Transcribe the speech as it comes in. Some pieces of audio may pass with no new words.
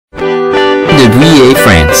Bouillé,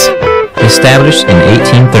 France. Established in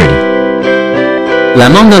 1830. La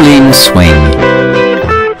Mandoline Swing.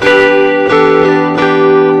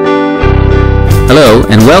 Hello,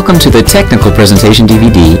 and welcome to the technical presentation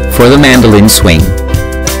DVD for the Mandoline Swing.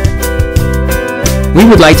 We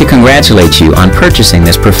would like to congratulate you on purchasing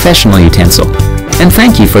this professional utensil, and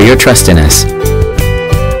thank you for your trust in us.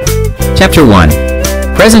 Chapter 1.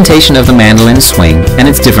 Presentation of the Mandoline Swing and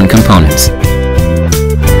its different components.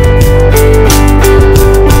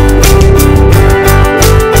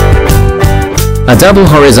 A double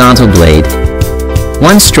horizontal blade,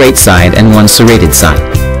 one straight side and one serrated side.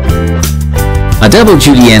 A double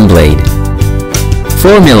julienne blade,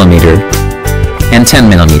 4 mm and 10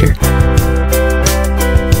 mm.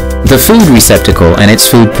 The food receptacle and its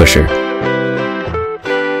food pusher.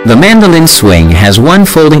 The Mandoline Swing has one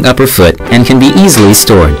folding upper foot and can be easily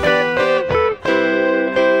stored.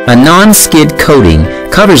 A non-skid coating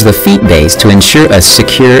covers the feet base to ensure a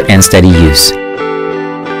secure and steady use.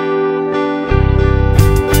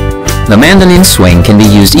 The Mandoline Swing can be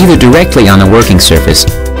used either directly on a working surface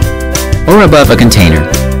or above a container.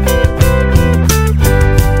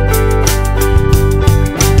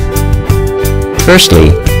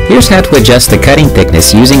 Firstly, here's how to adjust the cutting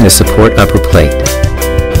thickness using the support upper plate.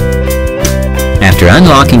 After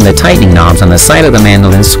unlocking the tightening knobs on the side of the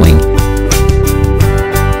Mandoline Swing,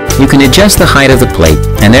 you can adjust the height of the plate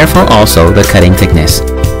and therefore also the cutting thickness.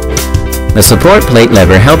 The support plate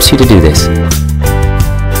lever helps you to do this.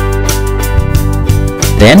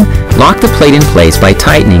 Then, lock the plate in place by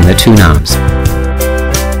tightening the two knobs.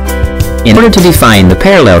 In order to define the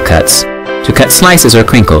parallel cuts, to cut slices or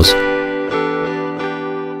crinkles,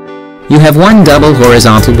 you have one double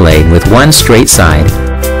horizontal blade with one straight side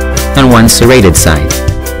and one serrated side.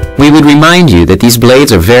 We would remind you that these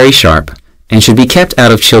blades are very sharp and should be kept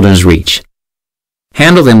out of children's reach.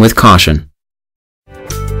 Handle them with caution.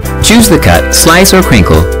 Choose the cut, slice or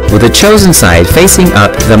crinkle with the chosen side facing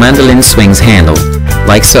up the Mandoline Swing's handle,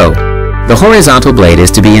 like so. The horizontal blade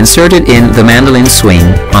is to be inserted in the Mandoline Swing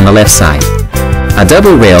on the left side. A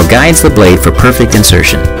double rail guides the blade for perfect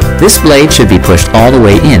insertion. This blade should be pushed all the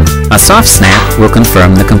way in. A soft snap will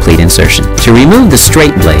confirm the complete insertion. To remove the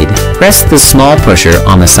straight blade, press the small pusher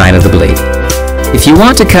on the side of the blade. If you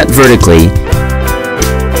want to cut vertically,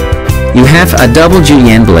 you have a double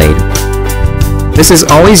julienne blade. This is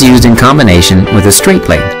always used in combination with a straight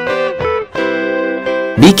blade.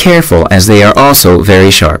 Be careful as they are also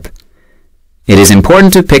very sharp. It is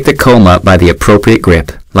important to pick the comb up by the appropriate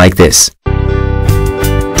grip, like this.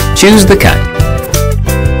 Choose the cut,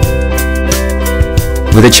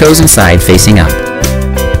 with the chosen side facing up.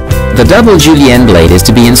 The double julienne blade is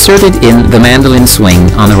to be inserted in the Mandoline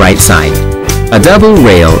Swing on the right side. A double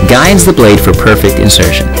rail guides the blade for perfect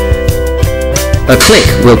insertion. A click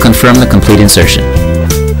will confirm the complete insertion.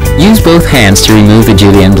 Use both hands to remove the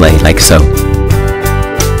julienne blade, like so.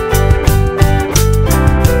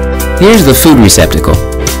 Here's the food receptacle.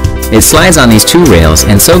 It slides on these two rails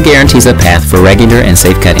and so guarantees a path for regular and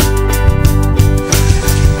safe cutting.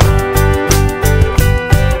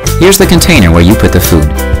 Here's the container where you put the food.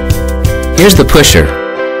 Here's the pusher.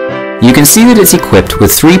 You can see that it's equipped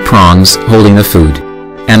with 3 prongs holding the food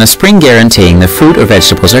and a spring guaranteeing the fruit or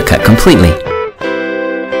vegetables are cut completely.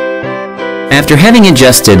 After having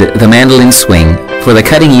adjusted the Mandoline Swing for the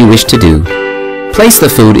cutting you wish to do, place the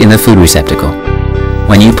food in the food receptacle.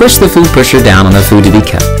 When you push the food pusher down on the food to be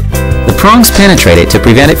cut, the prongs penetrate it to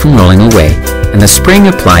prevent it from rolling away, and the spring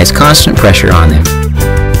applies constant pressure on them.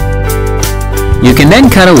 You can then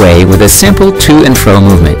cut away with a simple to and fro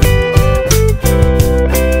movement.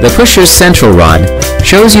 The pusher's central rod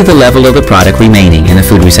shows you the level of the product remaining in the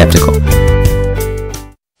food receptacle.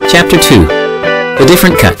 Chapter 2. The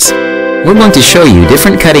different cuts. We're going to show you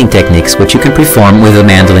different cutting techniques which you can perform with the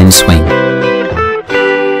Mandoline Swing.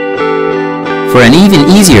 For an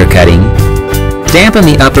even easier cutting, dampen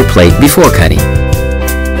the upper plate before cutting.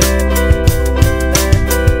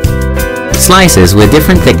 Slices with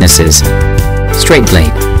different thicknesses. Straight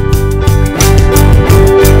blade.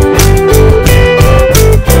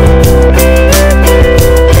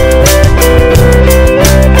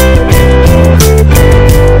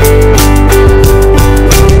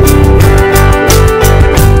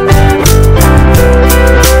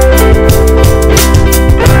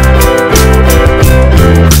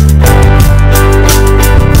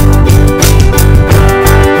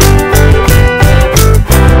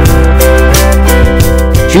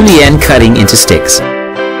 Julienne cutting into sticks.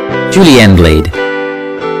 Julienne blade.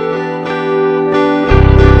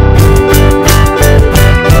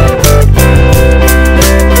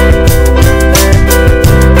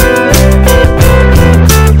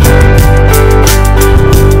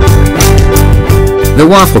 The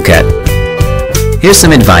waffle cut. Here's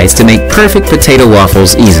some advice to make perfect potato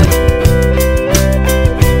waffles easily.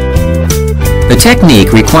 The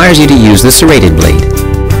technique requires you to use the serrated blade.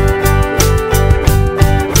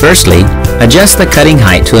 Firstly, adjust the cutting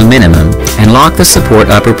height to a minimum and lock the support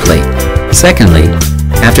upper plate. Secondly,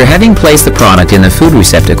 after having placed the product in the food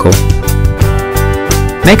receptacle,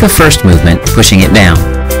 make a first movement, pushing it down.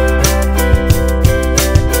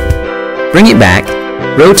 Bring it back,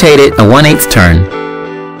 rotate it a 1/8 turn,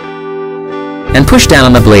 and push down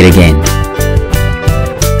on the blade again.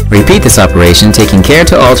 Repeat this operation, taking care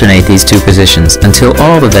to alternate these two positions until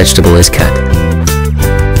all the vegetable is cut.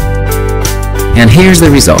 And here's the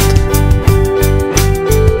result.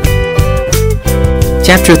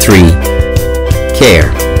 Chapter 3. Care.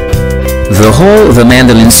 The whole of the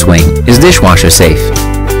mandolin swing is dishwasher safe.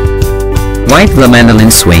 Wipe the mandolin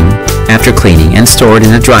swing after cleaning and store it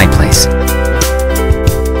in a dry place.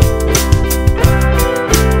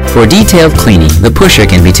 For detailed cleaning, the pusher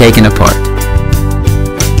can be taken apart.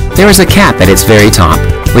 There is a cap at its very top,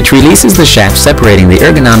 which releases the shaft, separating the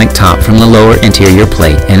ergonomic top from the lower interior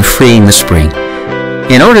plate and freeing the spring.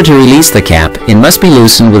 In order to release the cap, it must be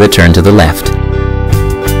loosened with a turn to the left.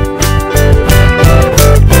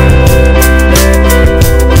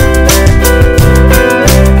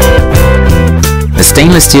 The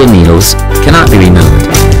stainless steel needles cannot be removed.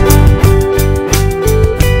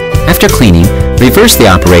 After cleaning, reverse the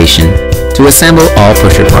operation to assemble all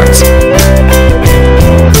pusher parts.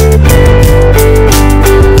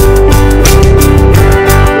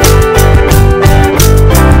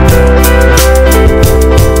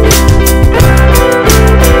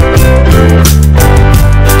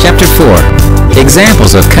 Chapter 4.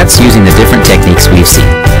 Examples of cuts using the different techniques we've seen.